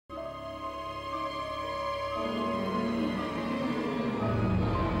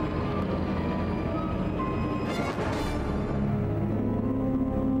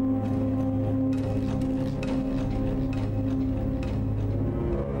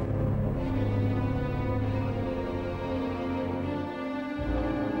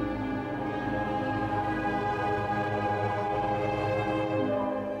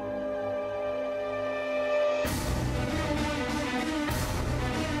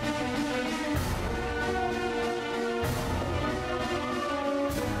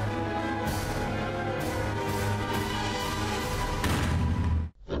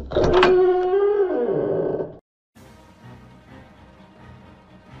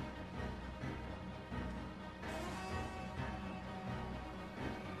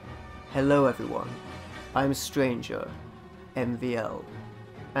Hello everyone, I'm Stranger, MVL,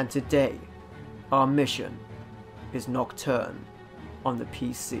 and today our mission is Nocturne on the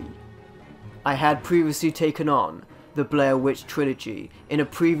PC. I had previously taken on the Blair Witch trilogy in a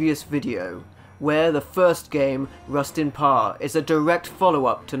previous video, where the first game, Rust in Power, is a direct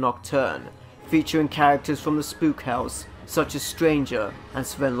follow-up to Nocturne, featuring characters from the Spook House such as Stranger and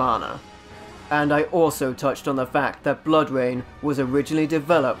Svetlana. And I also touched on the fact that Blood Rain was originally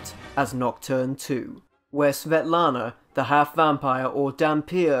developed as Nocturne 2, where Svetlana, the half-vampire or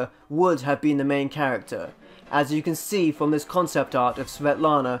Dhampir, would have been the main character. As you can see from this concept art of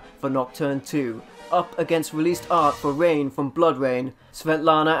Svetlana for Nocturne 2, up against released art for Rain from Blood Rain,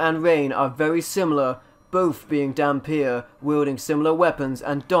 Svetlana and Rain are very similar, both being Dhampir, wielding similar weapons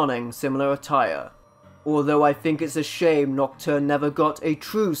and donning similar attire. Although I think it's a shame Nocturne never got a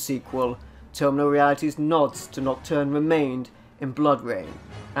true sequel, Terminal Reality's nods to Nocturne remained in Blood Rain,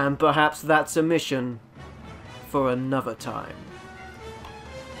 and perhaps that's a mission for another time.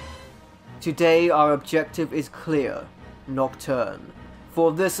 Today our objective is clear, Nocturne.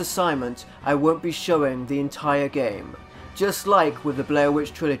 For this assignment, I won't be showing the entire game. Just like with the Blair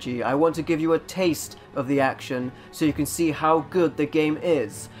Witch trilogy, I want to give you a taste of the action so you can see how good the game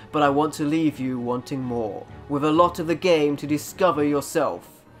is, but I want to leave you wanting more, with a lot of the game to discover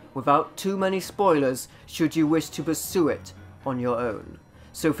yourself, without too many spoilers should you wish to pursue it on your own.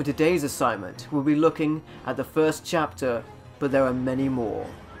 So for today's assignment, we'll be looking at the first chapter, but there are many more.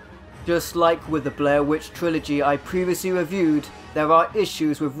 Just like with the Blair Witch trilogy I previously reviewed, there are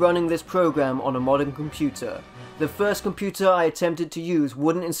issues with running this program on a modern computer. The first computer I attempted to use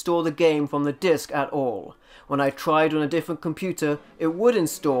wouldn't install the game from the disk at all. When I tried on a different computer, it would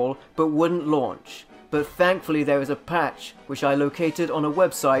install but wouldn't launch. But thankfully there is a patch which I located on a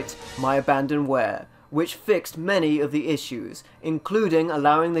website, My Abandonware, which fixed many of the issues, including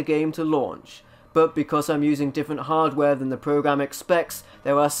allowing the game to launch. But because I'm using different hardware than the program expects,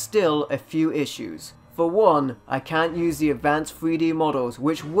 there are still a few issues. For one, I can't use the advanced 3D models,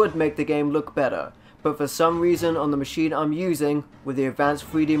 which would make the game look better. But for some reason on the machine I'm using, with the advanced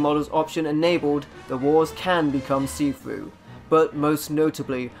 3D models option enabled, the walls can become see-through. But most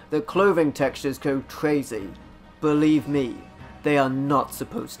notably, the clothing textures go crazy. Believe me, they are not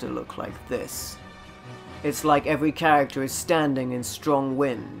supposed to look like this. It's like every character is standing in strong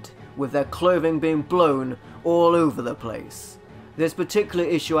wind, with their clothing being blown all over the place. This particular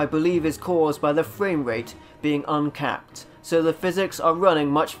issue I believe is caused by the frame rate being uncapped, so the physics are running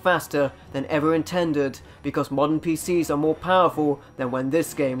much faster than ever intended because modern PCs are more powerful than when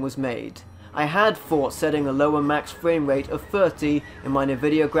this game was made. I had thought setting a lower max frame rate of 30 in my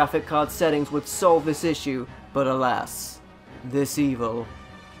Nvidia graphic card settings would solve this issue, but alas, this evil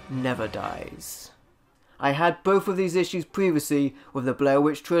never dies. I had both of these issues previously with the Blair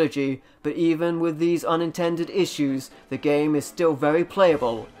Witch trilogy, but even with these unintended issues, the game is still very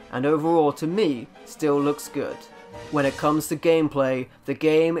playable, and overall to me, still looks good. When it comes to gameplay, the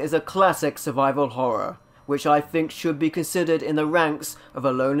game is a classic survival horror, which I think should be considered in the ranks of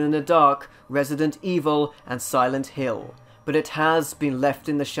Alone in the Dark, Resident Evil, and Silent Hill. But it has been left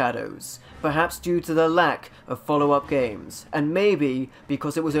in the shadows, perhaps due to the lack of follow-up games, and maybe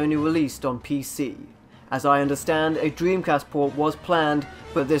because it was only released on PC. As I understand, a Dreamcast port was planned,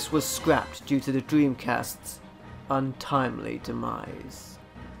 but this was scrapped due to the Dreamcast's untimely demise.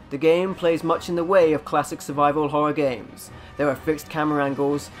 The game plays much in the way of classic survival horror games. There are fixed camera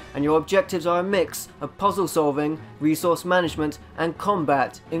angles, and your objectives are a mix of puzzle solving, resource management, and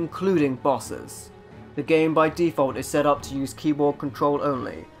combat, including bosses. The game by default is set up to use keyboard control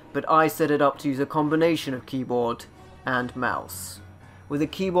only, but I set it up to use a combination of keyboard and mouse, with the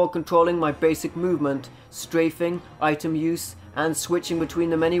keyboard controlling my basic movement, strafing, item use, and switching between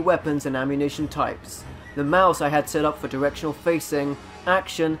the many weapons and ammunition types. The mouse I had set up for directional facing,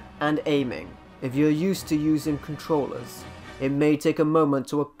 action, and aiming. If you're used to using controllers, it may take a moment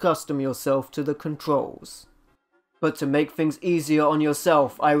to accustom yourself to the controls. But to make things easier on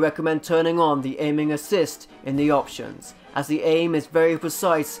yourself, I recommend turning on the aiming assist in the options, as the aim is very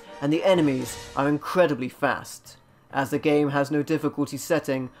precise and the enemies are incredibly fast. As the game has no difficulty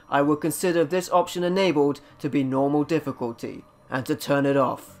setting, I would consider this option enabled to be normal difficulty, and to turn it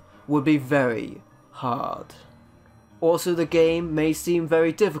off would be very hard. Also, the game may seem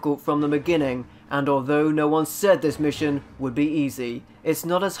very difficult from the beginning, and although no one said this mission would be easy, it's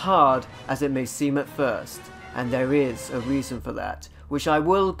not as hard as it may seem at first, and there is a reason for that, which I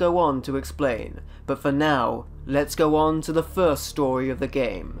will go on to explain. But for now, let's go on to the first story of the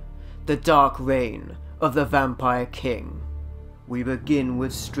game, The Dark Reign of the Vampire King. We begin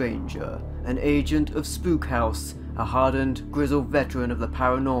with Stranger, an agent of Spook House a hardened, grizzled veteran of the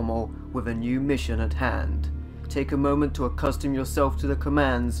paranormal with a new mission at hand. Take a moment to accustom yourself to the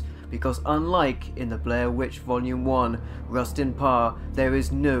commands, because unlike in the Blair Witch Volume 1, Rust in Par, there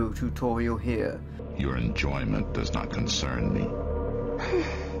is no tutorial here. Your enjoyment does not concern me.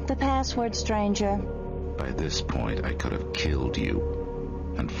 The password, stranger. By this point, I could have killed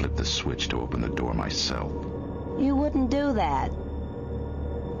you and flipped the switch to open the door myself. You wouldn't do that,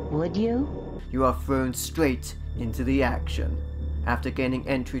 would you? You are thrown straight into the action. After gaining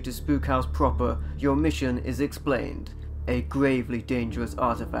entry to Spook House proper, your mission is explained. A gravely dangerous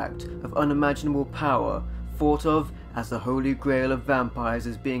artifact of unimaginable power, thought of as the holy grail of vampires,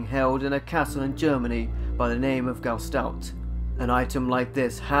 is being held in a castle in Germany by the name of Gestalt. An item like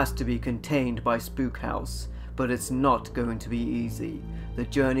this has to be contained by Spook House, but it's not going to be easy. The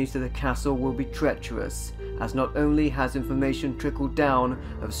journey to the castle will be treacherous, as not only has information trickled down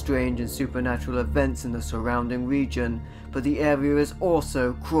of strange and supernatural events in the surrounding region, but the area is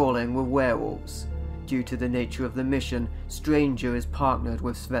also crawling with werewolves. Due to the nature of the mission, Stranger is partnered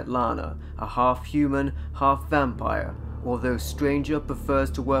with Svetlana, a half-human, half-vampire, although Stranger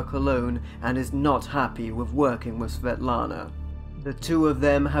prefers to work alone and is not happy with working with Svetlana. The two of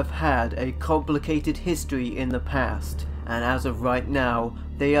them have had a complicated history in the past, and as of right now,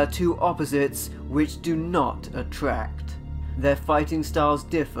 they are two opposites which do not attract. Their fighting styles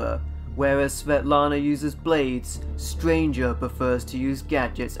differ. Whereas Svetlana uses blades, Stranger prefers to use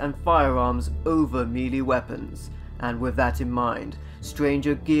gadgets and firearms over melee weapons, and with that in mind,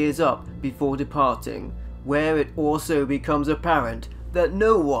 Stranger gears up before departing, where it also becomes apparent that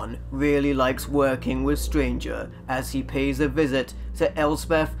no one really likes working with Stranger, as he pays a visit to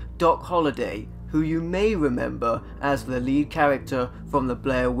Elspeth Doc Holliday, who you may remember as the lead character from the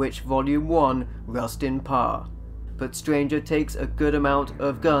Blair Witch Volume 1, Rust in Par. But Stranger takes a good amount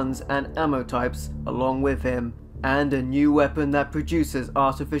of guns and ammo types along with him, and a new weapon that produces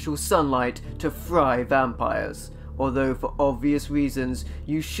artificial sunlight to fry vampires, although for obvious reasons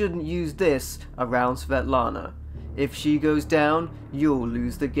you shouldn't use this around Svetlana. If she goes down, you'll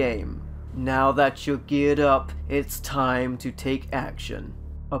lose the game. Now that you're geared up, it's time to take action.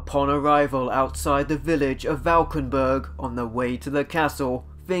 Upon arrival outside the village of Valkenburg on the way to the castle,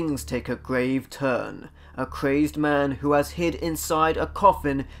 things take a grave turn. A crazed man who has hid inside a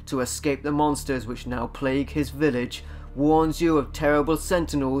coffin to escape the monsters which now plague his village warns you of terrible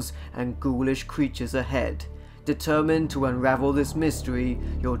sentinels and ghoulish creatures ahead. Determined to unravel this mystery,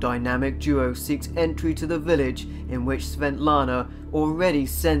 your dynamic duo seeks entry to the village in which Svetlana already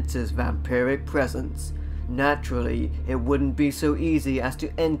senses vampiric presence. Naturally, it wouldn't be so easy as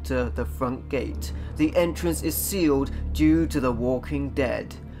to enter the front gate. The entrance is sealed due to the Walking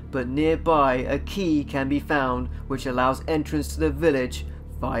Dead, but nearby a key can be found which allows entrance to the village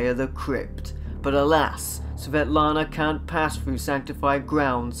via the crypt. But alas, Svetlana can't pass through sanctified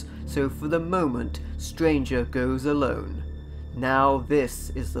grounds, so for the moment, Stranger goes alone. Now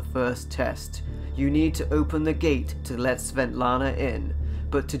this is the first test. You need to open the gate to let Svetlana in,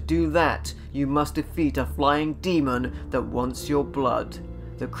 but to do that, you must defeat a flying demon that wants your blood.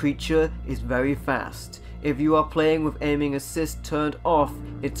 The creature is very fast. If you are playing with aiming assist turned off,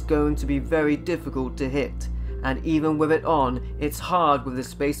 it's going to be very difficult to hit, and even with it on, it's hard with the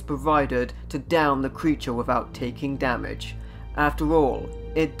space provided to down the creature without taking damage. After all,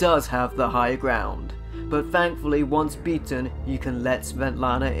 it does have the high ground, but thankfully once beaten, you can let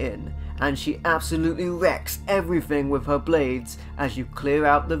Svetlana in, and she absolutely wrecks everything with her blades as you clear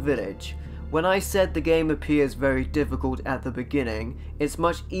out the village. When I said the game appears very difficult at the beginning, it's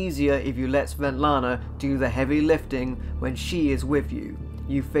much easier if you let Svetlana do the heavy lifting when she is with you.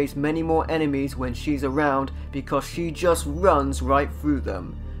 You face many more enemies when she's around because she just runs right through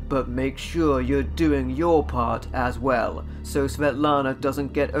them. But make sure you're doing your part as well, so Svetlana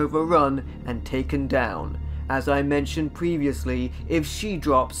doesn't get overrun and taken down. As I mentioned previously, if she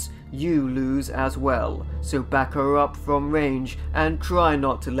drops, you lose as well, so back her up from range and try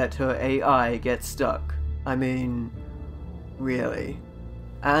not to let her AI get stuck. I mean, really.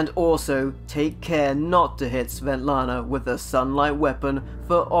 And also, take care not to hit Svetlana with a sunlight weapon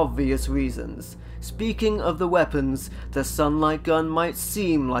for obvious reasons. Speaking of the weapons, the sunlight gun might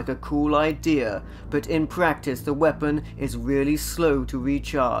seem like a cool idea, but in practice the weapon is really slow to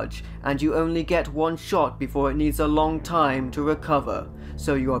recharge, and you only get one shot before it needs a long time to recover,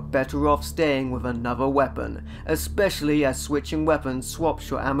 so you are better off staying with another weapon, especially as switching weapons swaps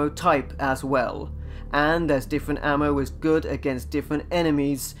your ammo type as well. And as different ammo is good against different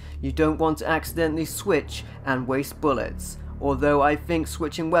enemies, you don't want to accidentally switch and waste bullets. Although I think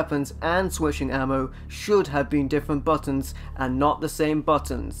switching weapons and switching ammo should have been different buttons and not the same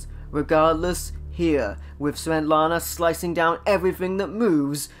buttons. Regardless, Here, with Svetlana slicing down everything that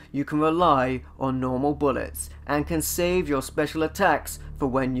moves, you can rely on normal bullets, and can save your special attacks for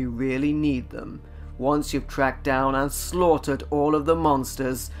when you really need them. Once you've tracked down and slaughtered all of the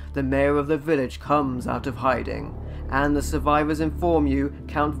monsters, the mayor of the village comes out of hiding, and the survivors inform you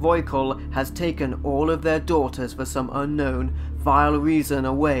Count Voikel has taken all of their daughters for some unknown, vile reason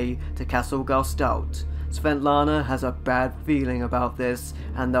away to Castle Gaustaut. Svetlana has a bad feeling about this,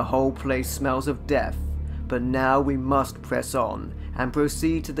 and the whole place smells of death. But now we must press on, and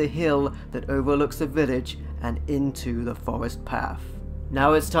proceed to the hill that overlooks the village and into the forest path.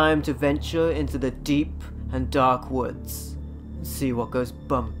 Now it's time to venture into the deep and dark woods, and see what goes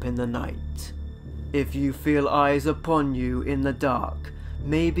bump in the night. If you feel eyes upon you in the dark,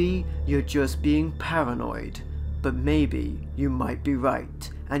 maybe you're just being paranoid, but maybe you might be right,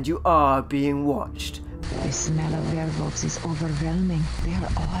 and you are being watched. The smell of werewolves is overwhelming. They are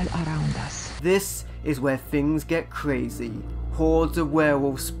all around us. This is where things get crazy. Hordes of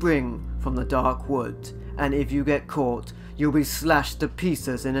werewolves spring from the dark wood, and if you get caught, you'll be slashed to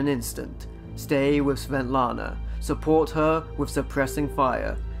pieces in an instant. Stay with Svetlana, support her with suppressing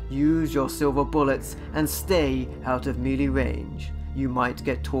fire, use your silver bullets, and stay out of melee range. You might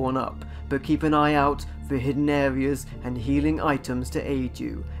get torn up, but keep an eye out for hidden areas and healing items to aid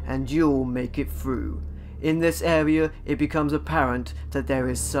you, and you'll make it through. In this area, it becomes apparent that there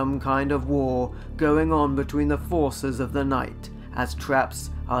is some kind of war going on between the forces of the night, as traps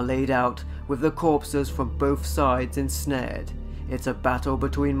are laid out with the corpses from both sides ensnared. It's a battle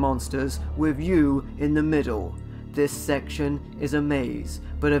between monsters, with you in the middle. This section is a maze,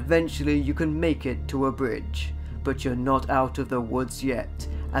 but eventually you can make it to a bridge. But you're not out of the woods yet,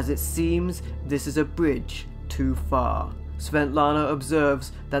 as it seems this is a bridge too far. Svetlana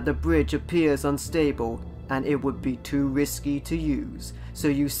observes that the bridge appears unstable, and it would be too risky to use, so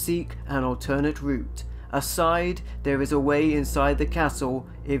you seek an alternate route. Aside, there is a way inside the castle,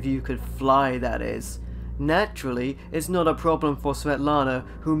 if you could fly, that is. Naturally, it's not a problem for Svetlana,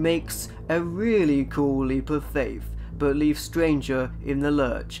 who makes a really cool leap of faith, but leaves Stranger in the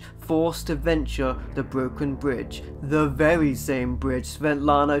lurch, forced to venture the broken bridge, the very same bridge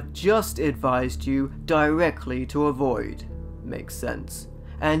Svetlana just advised you directly to avoid. Makes sense.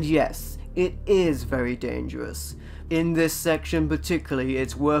 And yes, it is very dangerous. In this section particularly,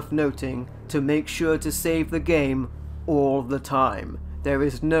 it's worth noting to make sure to save the game all the time. There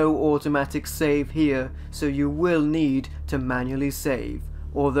is no automatic save here, so you will need to manually save.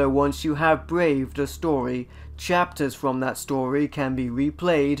 Although once you have braved a story, chapters from that story can be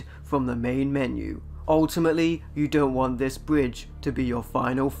replayed from the main menu. Ultimately, you don't want this bridge to be your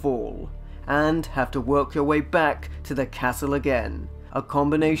final fall, and have to work your way back to the castle again. A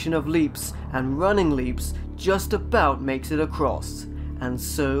combination of leaps and running leaps just about makes it across, and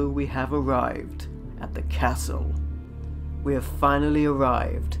so we have arrived at the castle. We have finally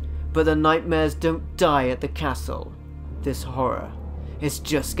arrived, but the nightmares don't die at the castle. This horror is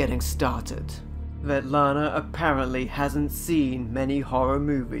just getting started. Svetlana apparently hasn't seen many horror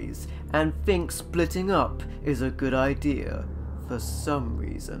movies and thinks splitting up is a good idea for some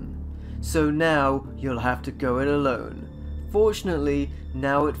reason. So now you'll have to go it alone. Fortunately,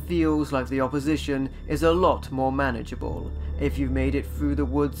 now it feels like the opposition is a lot more manageable. If you've made it through the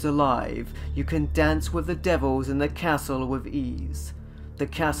woods alive, you can dance with the devils in the castle with ease. The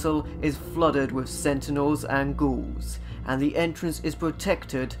castle is flooded with sentinels and ghouls, and the entrance is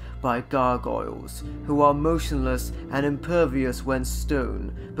protected by gargoyles, who are motionless and impervious when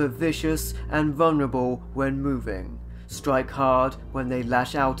stone, but vicious and vulnerable when moving. Strike hard when they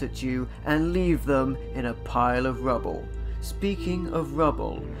lash out at you and leave them in a pile of rubble. Speaking of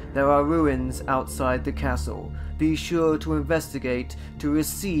rubble, there are ruins outside the castle. Be sure to investigate to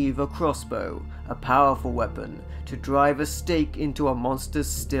receive a crossbow, a powerful weapon, to drive a stake into a monster's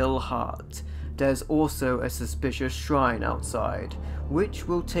still heart. There's also a suspicious shrine outside, which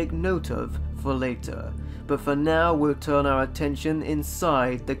we'll take note of for later. But for now, we'll turn our attention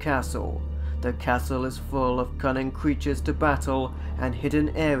inside the castle. The castle is full of cunning creatures to battle and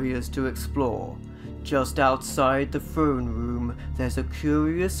hidden areas to explore. Just outside the throne room, there's a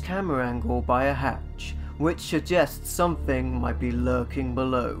curious camera angle by a hatch, which suggests something might be lurking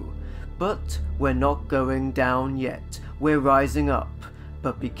below. But we're not going down yet, we're rising up.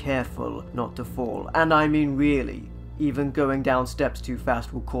 But be careful not to fall, and I mean really. Even going down steps too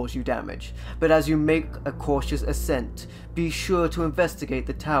fast will cause you damage. But as you make a cautious ascent, be sure to investigate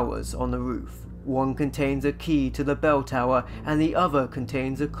the towers on the roof. One contains a key to the bell tower, and the other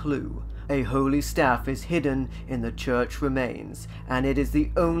contains a clue. A holy staff is hidden in the church remains, and it is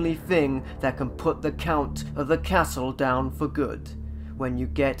the only thing that can put the count of the castle down for good. When you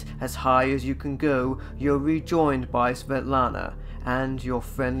get as high as you can go, you're rejoined by Svetlana, and your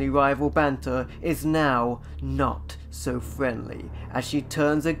friendly rival banter is now not so friendly, as she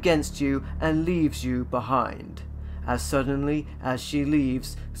turns against you and leaves you behind. As suddenly as she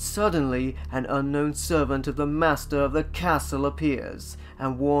leaves, suddenly an unknown servant of the master of the castle appears,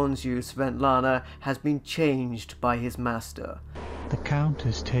 and warns you Svetlana has been changed by his master. The Count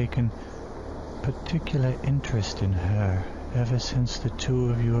has taken particular interest in her ever since the two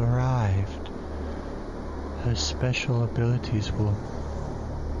of you arrived. Her special abilities will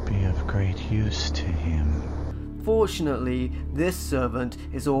be of great use to him. Fortunately, this servant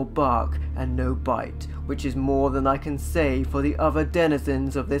is all bark and no bite, which is more than I can say for the other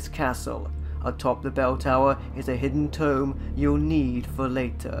denizens of this castle. Atop the bell tower is a hidden tome you'll need for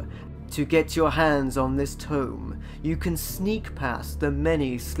later. To get your hands on this tome, you can sneak past the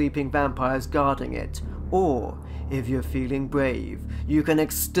many sleeping vampires guarding it, or, if you're feeling brave, you can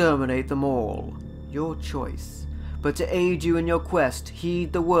exterminate them all. Your choice. But to aid you in your quest,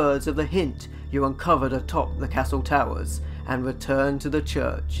 heed the words of the hint you uncovered atop the castle towers, and return to the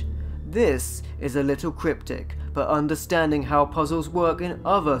church. This is a little cryptic, but understanding how puzzles work in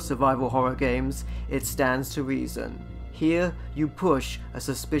other survival horror games, it stands to reason. Here, you push a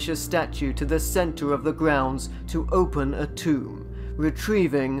suspicious statue to the center of the grounds to open a tomb,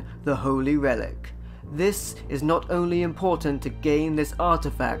 retrieving the holy relic. This is not only important to gain this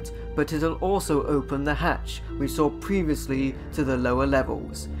artifact, but it'll also open the hatch we saw previously to the lower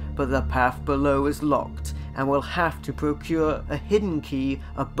levels. But the path below is locked, and we'll have to procure a hidden key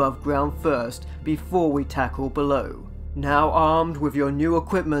above ground first before we tackle below. Now armed with your new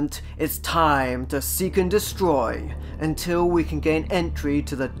equipment, it's time to seek and destroy until we can gain entry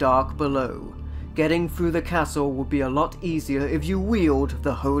to the dark below. Getting through the castle will be a lot easier if you wield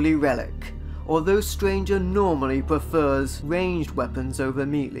the holy relic. Although Stranger normally prefers ranged weapons over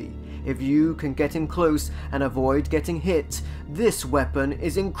melee, if you can get in close and avoid getting hit, this weapon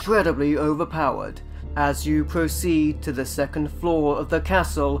is incredibly overpowered. As you proceed to the second floor of the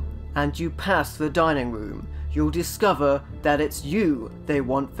castle and you pass the dining room, you'll discover that it's you they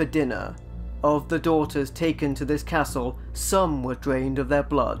want for dinner. Of the daughters taken to this castle, some were drained of their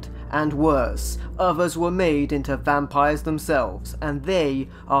blood, and worse, others were made into vampires themselves, and they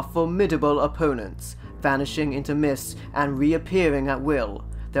are formidable opponents, vanishing into mist and reappearing at will.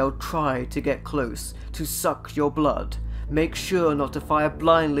 They'll try to get close, to suck your blood. Make sure not to fire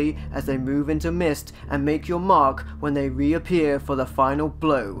blindly as they move into mist, and make your mark when they reappear for the final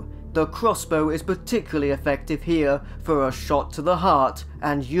blow. The crossbow is particularly effective here for a shot to the heart,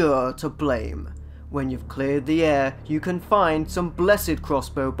 and you're to blame. When you've cleared the air, you can find some blessed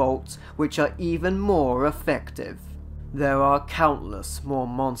crossbow bolts, which are even more effective. There are countless more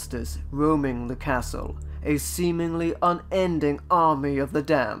monsters roaming the castle, a seemingly unending army of the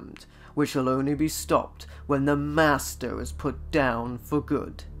damned, which will only be stopped when the master is put down for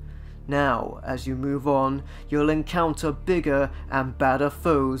good. Now, as you move on, you'll encounter bigger and badder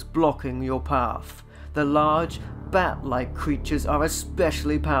foes blocking your path. The large, bat-like creatures are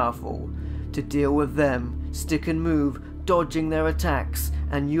especially powerful. To deal with them, stick and move, dodging their attacks,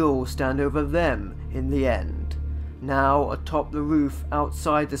 and you'll stand over them in the end. Now, atop the roof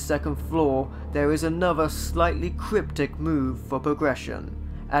outside the second floor, there is another slightly cryptic move for progression.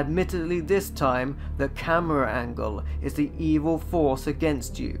 Admittedly, this time, the camera angle is the evil force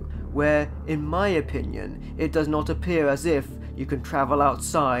against you, where, in my opinion, it does not appear as if you can travel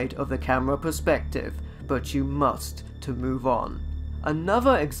outside of the camera perspective, but you must to move on.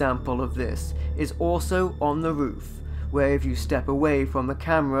 Another example of this is also on the roof, where if you step away from the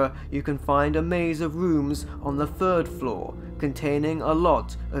camera, you can find a maze of rooms on the third floor, containing a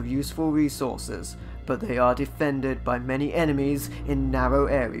lot of useful resources, but they are defended by many enemies in narrow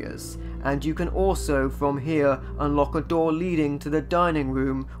areas. And you can also from here unlock a door leading to the dining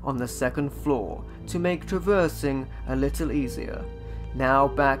room on the second floor to make traversing a little easier. Now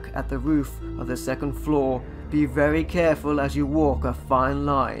back at the roof of the second floor, be very careful as you walk a fine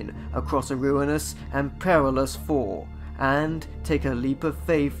line across a ruinous and perilous fall, and take a leap of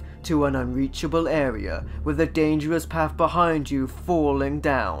faith to an unreachable area with a dangerous path behind you falling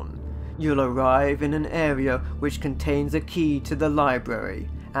down. You'll arrive in an area which contains a key to the library,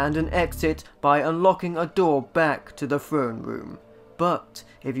 and an exit by unlocking a door back to the throne room. But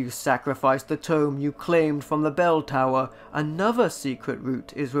if you sacrifice the tome you claimed from the bell tower, another secret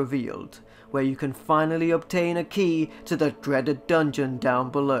route is revealed, where you can finally obtain a key to the dreaded dungeon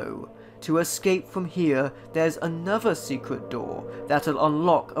down below. To escape from here, there's another secret door that'll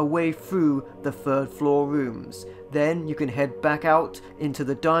unlock a way through the third floor rooms. Then you can head back out into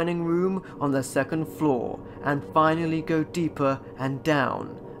the dining room on the second floor and finally go deeper and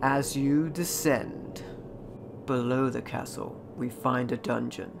down as you descend. Below the castle, we find a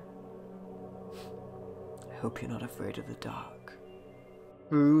dungeon. I hope you're not afraid of the dark.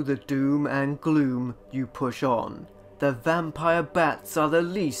 Through the doom and gloom, you push on. The vampire bats are the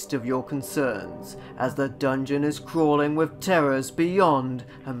least of your concerns, as the dungeon is crawling with terrors beyond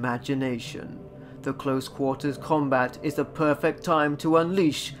imagination. The close quarters combat is the perfect time to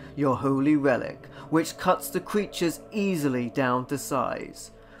unleash your holy relic, which cuts the creatures easily down to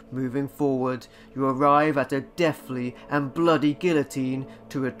size. Moving forward, you arrive at a deathly and bloody guillotine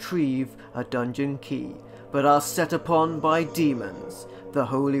to retrieve a dungeon key, but are set upon by demons. The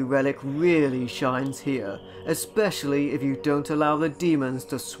holy relic really shines here, especially if you don't allow the demons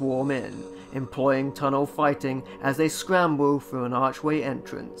to swarm in, employing tunnel fighting as they scramble through an archway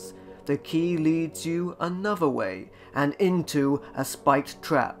entrance. The key leads you another way, and into a spiked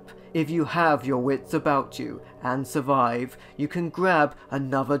trap. If you have your wits about you and survive, you can grab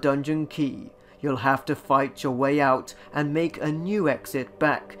another dungeon key. You'll have to fight your way out and make a new exit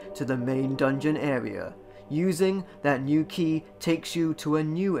back to the main dungeon area. Using that new key takes you to a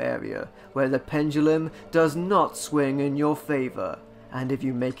new area where the pendulum does not swing in your favor. And if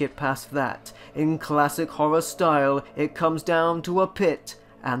you make it past that, in classic horror style, it comes down to a pit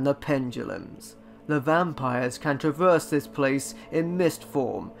and the pendulums. The vampires can traverse this place in mist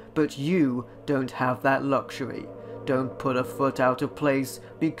form, but you don't have that luxury. Don't put a foot out of place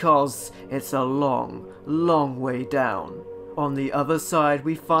because it's a long, long way down. On the other side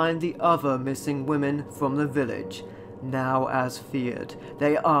we find the other missing women from the village. Now as feared,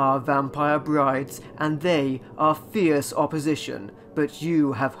 they are vampire brides and they are fierce opposition, but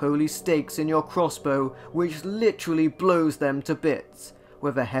you have holy stakes in your crossbow which literally blows them to bits.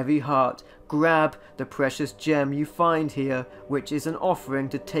 With a heavy heart, grab the precious gem you find here, which is an offering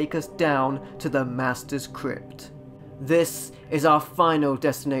to take us down to the Master's Crypt. This is our final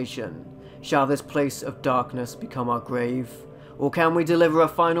destination. Shall this place of darkness become our grave? Or can we deliver a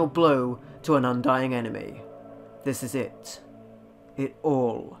final blow to an undying enemy? This is it. It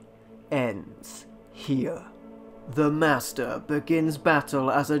all ends here. The Master begins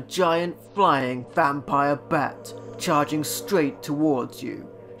battle as a giant flying vampire bat, charging straight towards you.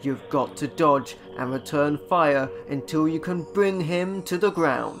 You've got to dodge and return fire until you can bring him to the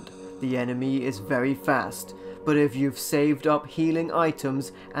ground. The enemy is very fast, but if you've saved up healing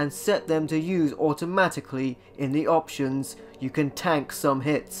items and set them to use automatically in the options, you can tank some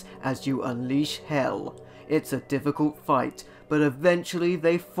hits as you unleash hell. It's a difficult fight, but eventually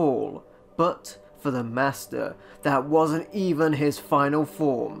they fall. But for the Master, that wasn't even his final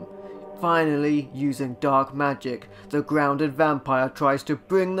form. Finally, using dark magic, the grounded vampire tries to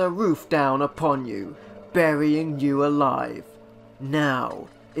bring the roof down upon you, burying you alive. Now,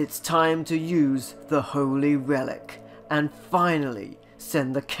 it's time to use the holy relic, and finally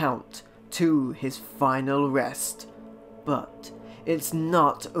send the Count to his final rest. But it's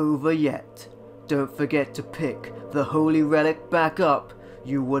not over yet. Don't forget to pick the holy relic back up.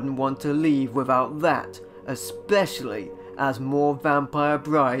 You wouldn't want to leave without that, especially as more vampire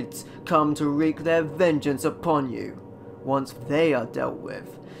brides come to wreak their vengeance upon you. Once they are dealt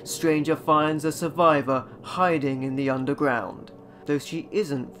with, Stranger finds a survivor hiding in the underground, though she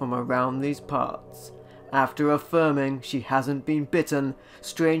isn't from around these parts. After affirming she hasn't been bitten,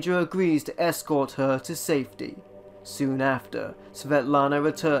 Stranger agrees to escort her to safety. Soon after, Svetlana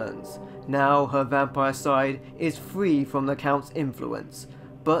returns. Now her vampire side is free from the Count's influence,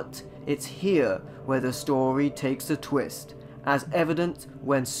 but it's here where the story takes a twist, as evident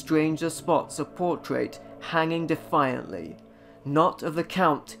when Stranger spots a portrait hanging defiantly, not of the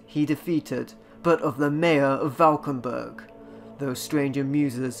Count he defeated, but of the Mayor of Valkenburg. Though Stranger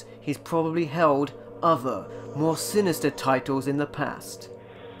muses he's probably held other, more sinister titles in the past.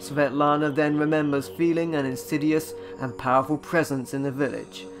 Svetlana then remembers feeling an insidious and powerful presence in the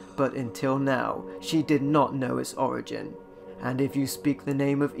village, but until now she did not know its origin. And if you speak the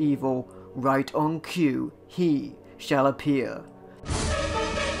name of evil, right on cue, he shall appear.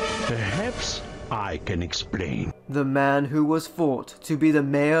 Perhaps I can explain. The man who was thought to be the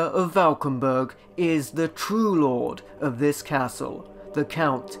Mayor of Valkenburg is the true lord of this castle. The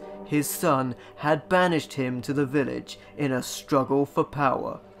Count, his son, had banished him to the village in a struggle for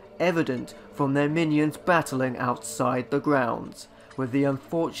power, evident from their minions battling outside the grounds, with the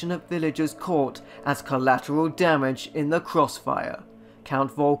unfortunate villagers caught as collateral damage in the crossfire.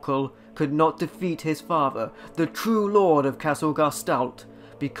 Count Volkel could not defeat his father, the true lord of Castle Gestalt,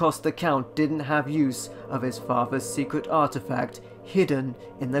 because the Count didn't have use of his father's secret artifact hidden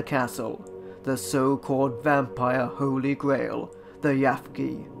in the castle. the so-called vampire Holy Grail, the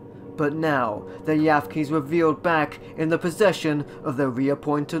Yafki. But now, the Yafki's revealed back in the possession of the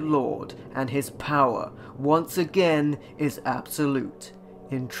reappointed Lord, and his power, once again, is absolute.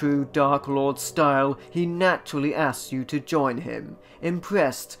 In true Dark Lord style, he naturally asks you to join him,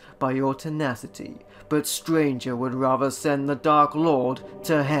 impressed by your tenacity, but Stranger would rather send the Dark Lord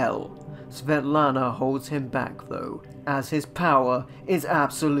to hell. Svetlana holds him back though, as his power is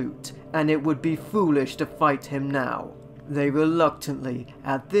absolute, and it would be foolish to fight him now. They reluctantly,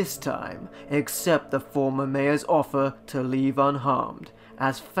 at this time, accept the former mayor's offer to leave unharmed,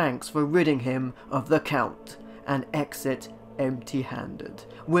 as thanks for ridding him of the Count, and exit empty-handed,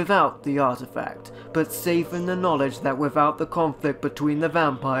 without the artifact, but safe in the knowledge that without the conflict between the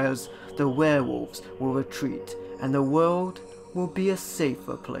vampires, the werewolves will retreat, and the world will be a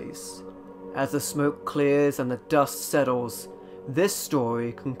safer place. As the smoke clears and the dust settles, this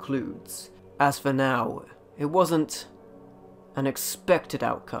story concludes. As for now, it wasn't an expected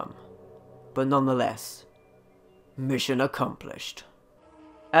outcome, but nonetheless, mission accomplished.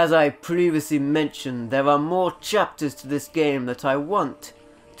 As I previously mentioned, there are more chapters to this game that I want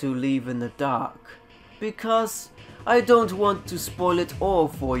to leave in the dark, because I don't want to spoil it all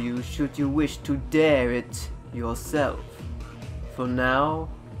for you should you wish to dare it yourself. For now,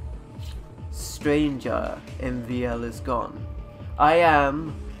 Stranger MVL is gone. I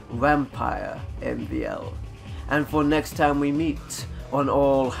am Vampire MVL. And for next time we meet on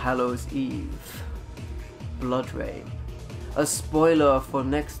All Hallows Eve, Blood Rain. A spoiler for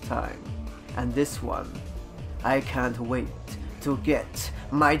next time, and this one I can't wait to get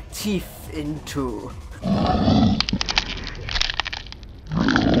my teeth into.